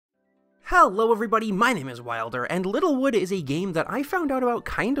Hello everybody, my name is Wilder, and Littlewood is a game that I found out about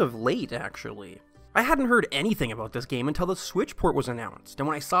kind of late, actually. I hadn't heard anything about this game until the Switch port was announced, and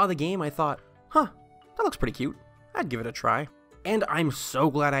when I saw the game I thought, huh, that looks pretty cute, I'd give it a try. And I'm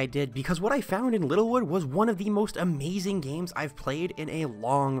so glad I did, because what I found in Littlewood was one of the most amazing games I've played in a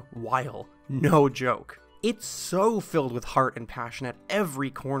long while. No joke. It's so filled with heart and passion at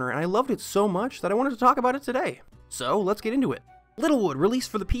every corner, and I loved it so much that I wanted to talk about it today. So let's get into it. Littlewood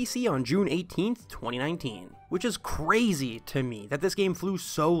released for the PC on June 18th, 2019, which is crazy to me that this game flew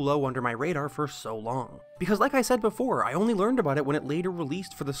so low under my radar for so long. Because like I said before, I only learned about it when it later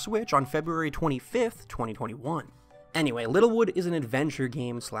released for the Switch on February 25th, 2021. Anyway, Littlewood is an adventure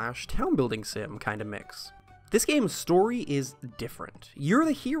game slash town building sim kind of mix. This game's story is different. You're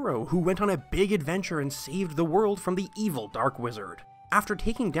the hero who went on a big adventure and saved the world from the evil Dark Wizard. After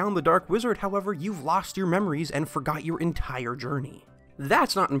taking down the Dark Wizard, however, you've lost your memories and forgot your entire journey.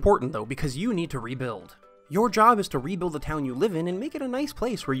 That's not important though, because you need to rebuild. Your job is to rebuild the town you live in and make it a nice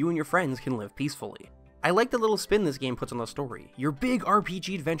place where you and your friends can live peacefully. I like the little spin this game puts on the story. Your big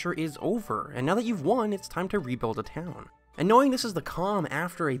RPG adventure is over, and now that you've won, it's time to rebuild a town. And knowing this is the calm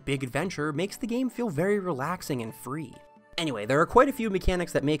after a big adventure makes the game feel very relaxing and free. Anyway, there are quite a few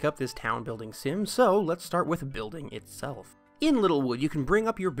mechanics that make up this town building sim, so let's start with building itself. In Littlewood, you can bring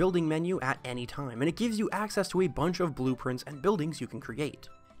up your building menu at any time, and it gives you access to a bunch of blueprints and buildings you can create.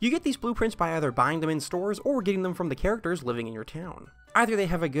 You get these blueprints by either buying them in stores or getting them from the characters living in your town. Either they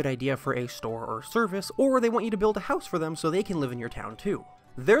have a good idea for a store or service, or they want you to build a house for them so they can live in your town too.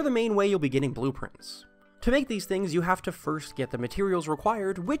 They're the main way you'll be getting blueprints. To make these things, you have to first get the materials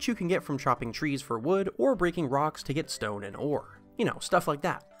required, which you can get from chopping trees for wood or breaking rocks to get stone and ore. You know, stuff like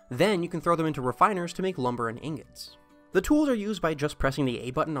that. Then you can throw them into refiners to make lumber and ingots. The tools are used by just pressing the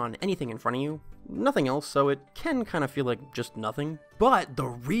A button on anything in front of you. Nothing else, so it can kind of feel like just nothing. But the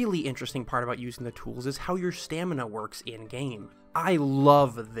really interesting part about using the tools is how your stamina works in-game. I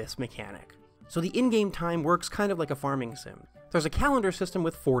love this mechanic. So the in-game time works kind of like a farming sim. There's a calendar system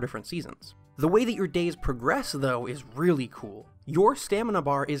with 4 different seasons. The way that your days progress, though, is really cool. Your stamina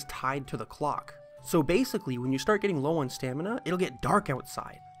bar is tied to the clock. So basically, when you start getting low on stamina, it'll get dark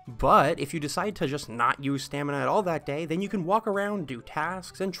outside. But if you decide to just not use stamina at all that day, then you can walk around, do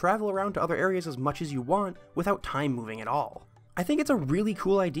tasks, and travel around to other areas as much as you want without time moving at all. I think it's a really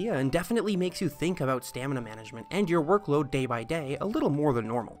cool idea and definitely makes you think about stamina management and your workload day by day a little more than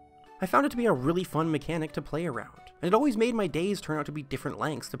normal. I found it to be a really fun mechanic to play around, and it always made my days turn out to be different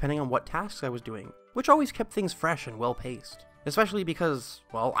lengths depending on what tasks I was doing, which always kept things fresh and well paced. Especially because,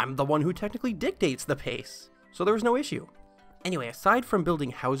 well, I'm the one who technically dictates the pace, so there was no issue. Anyway, aside from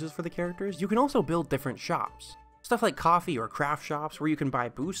building houses for the characters, you can also build different shops. Stuff like coffee or craft shops where you can buy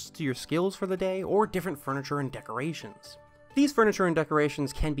boosts to your skills for the day, or different furniture and decorations. These furniture and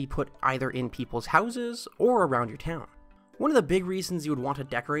decorations can be put either in people's houses or around your town. One of the big reasons you would want to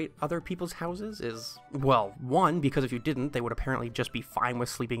decorate other people's houses is, well, 1, because if you didn't, they would apparently just be fine with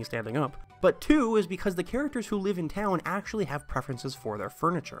sleeping standing up, but 2 is because the characters who live in town actually have preferences for their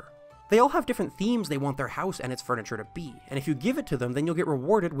furniture. They all have different themes they want their house and its furniture to be, and if you give it to them, then you'll get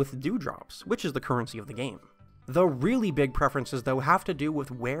rewarded with dewdrops, which is the currency of the game. The really big preferences, though, have to do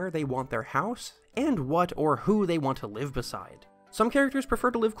with where they want their house, and what or who they want to live beside. Some characters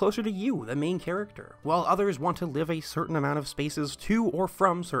prefer to live closer to you, the main character, while others want to live a certain amount of spaces to or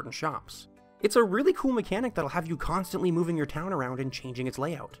from certain shops. It's a really cool mechanic that'll have you constantly moving your town around and changing its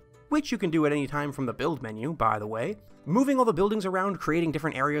layout, which you can do at any time from the build menu, by the way. Moving all the buildings around, creating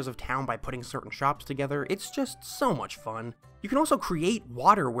different areas of town by putting certain shops together, it's just so much fun. You can also create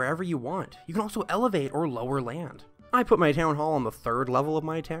water wherever you want. You can also elevate or lower land. I put my town hall on the 3rd level of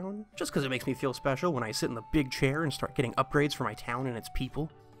my town, just because it makes me feel special when I sit in the big chair and start getting upgrades for my town and its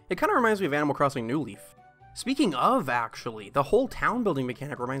people. It kind of reminds me of Animal Crossing New Leaf. Speaking of, actually, the whole town building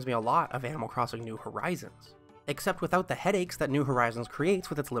mechanic reminds me a lot of Animal Crossing New Horizons. Except without the headaches that New Horizons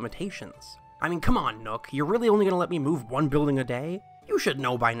creates with its limitations. I mean, come on, Nook, you're really only gonna let me move 1 building a day? You should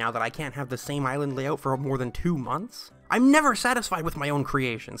know by now that I can't have the same island layout for more than 2 months. I'm never satisfied with my own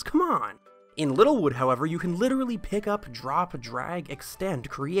creations, come on! In Littlewood, however, you can literally pick up, drop, drag, extend,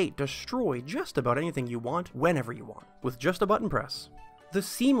 create, destroy just about anything you want, whenever you want, with just a button press. The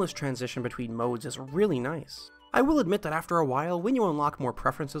seamless transition between modes is really nice. I will admit that after a while, when you unlock more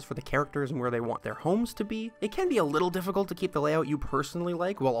preferences for the characters and where they want their homes to be, it can be a little difficult to keep the layout you personally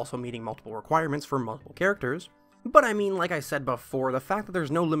like while also meeting multiple requirements for multiple characters. But I mean, like I said before, the fact that there's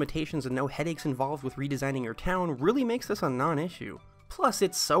no limitations and no headaches involved with redesigning your town really makes this a non-issue. Plus,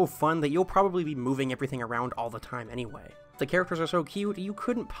 it's so fun that you'll probably be moving everything around all the time anyway. The characters are so cute, you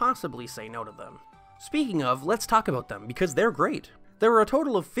couldn't possibly say no to them. Speaking of, let's talk about them, because they're great. There are a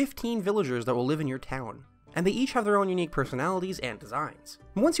total of 15 villagers that will live in your town, and they each have their own unique personalities and designs.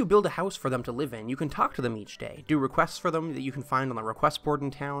 Once you build a house for them to live in, you can talk to them each day, do requests for them that you can find on the request board in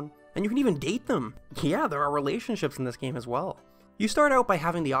town, and you can even date them. Yeah, there are relationships in this game as well. You start out by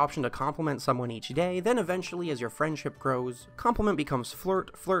having the option to compliment someone each day, then eventually as your friendship grows, compliment becomes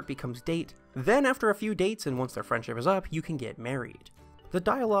flirt, flirt becomes date, then after a few dates and once their friendship is up, you can get married. The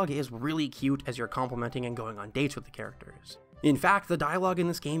dialogue is really cute as you're complimenting and going on dates with the characters. In fact, the dialogue in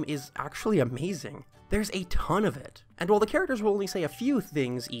this game is actually amazing. There's a ton of it. And while the characters will only say a few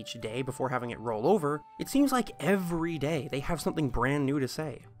things each day before having it roll over, it seems like every day they have something brand new to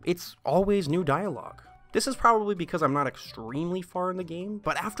say. It's always new dialogue. This is probably because I'm not extremely far in the game,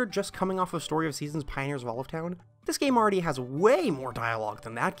 but after just coming off of Story of Seasons Pioneers of Olive, this game already has way more dialogue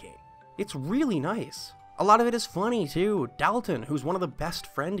than that game. It's really nice. A lot of it is funny too. Dalton, who's one of the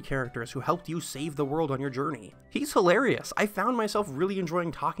best friend characters who helped you save the world on your journey. He's hilarious. I found myself really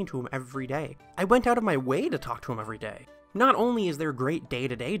enjoying talking to him every day. I went out of my way to talk to him every day. Not only is there great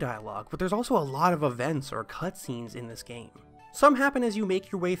day-to-day dialogue, but there's also a lot of events or cutscenes in this game. Some happen as you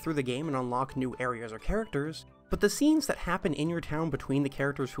make your way through the game and unlock new areas or characters, but the scenes that happen in your town between the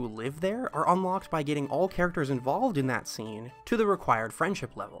characters who live there are unlocked by getting all characters involved in that scene to the required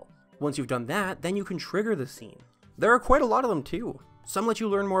friendship level. Once you've done that, then you can trigger the scene. There are quite a lot of them too. Some let you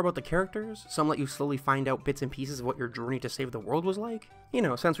learn more about the characters, some let you slowly find out bits and pieces of what your journey to save the world was like, you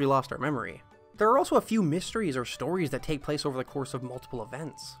know, since we lost our memory. There are also a few mysteries or stories that take place over the course of multiple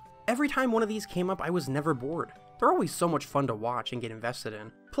events. Every time one of these came up, I was never bored. They're always so much fun to watch and get invested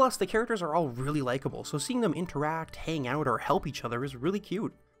in. Plus, the characters are all really likable, so seeing them interact, hang out, or help each other is really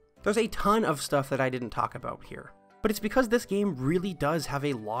cute. There's a ton of stuff that I didn't talk about here, but it's because this game really does have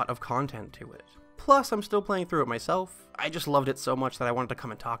a lot of content to it. Plus, I'm still playing through it myself. I just loved it so much that I wanted to come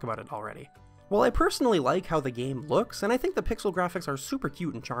and talk about it already. While I personally like how the game looks, and I think the pixel graphics are super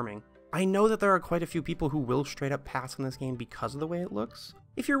cute and charming, I know that there are quite a few people who will straight up pass on this game because of the way it looks.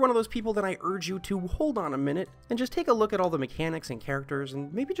 If you're one of those people, then I urge you to hold on a minute and just take a look at all the mechanics and characters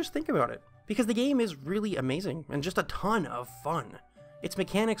and maybe just think about it. Because the game is really amazing and just a ton of fun. Its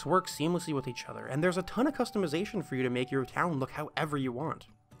mechanics work seamlessly with each other, and there's a ton of customization for you to make your town look however you want.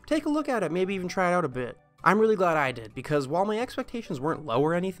 Take a look at it, maybe even try it out a bit. I'm really glad I did, because while my expectations weren't low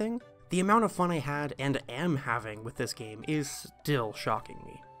or anything, the amount of fun I had and am having with this game is still shocking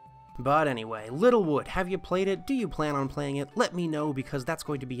me. But anyway, Littlewood, have you played it? Do you plan on playing it? Let me know, because that's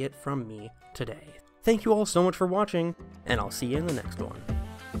going to be it from me today. Thank you all so much for watching, and I'll see you in the next one.